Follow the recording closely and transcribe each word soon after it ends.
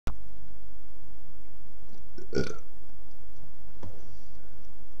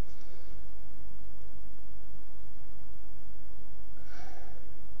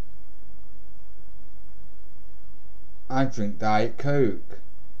I drink Diet Coke.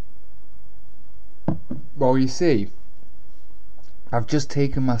 Well, you see, I've just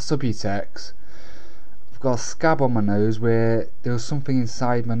taken my Subutex. I've got a scab on my nose where there was something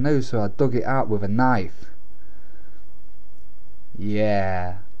inside my nose, so I dug it out with a knife.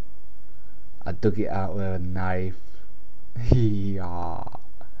 Yeah, I dug it out with a knife. Yeah.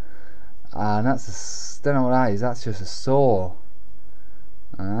 And don't know what that is, that's just a sore.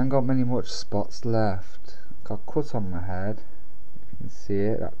 And I ain't got much spots left. Got a cut on my head. You can see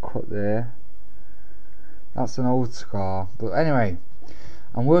it, that cut there. That's an old scar. But anyway,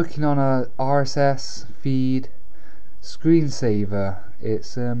 I'm working on a RSS feed screensaver.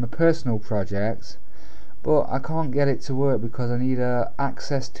 It's a personal project, but I can't get it to work because I need a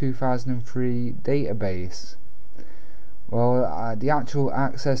Access 2003 database. Well, the actual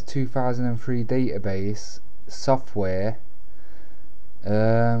Access 2003 database software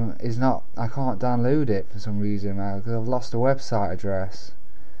is not. I can't download it for some reason because I've lost a website address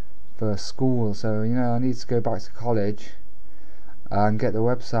for school. So I need to go back to college and get the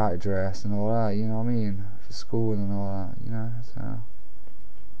website address and all that. You know what I mean, for school and all that. So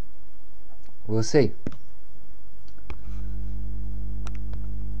we'll see.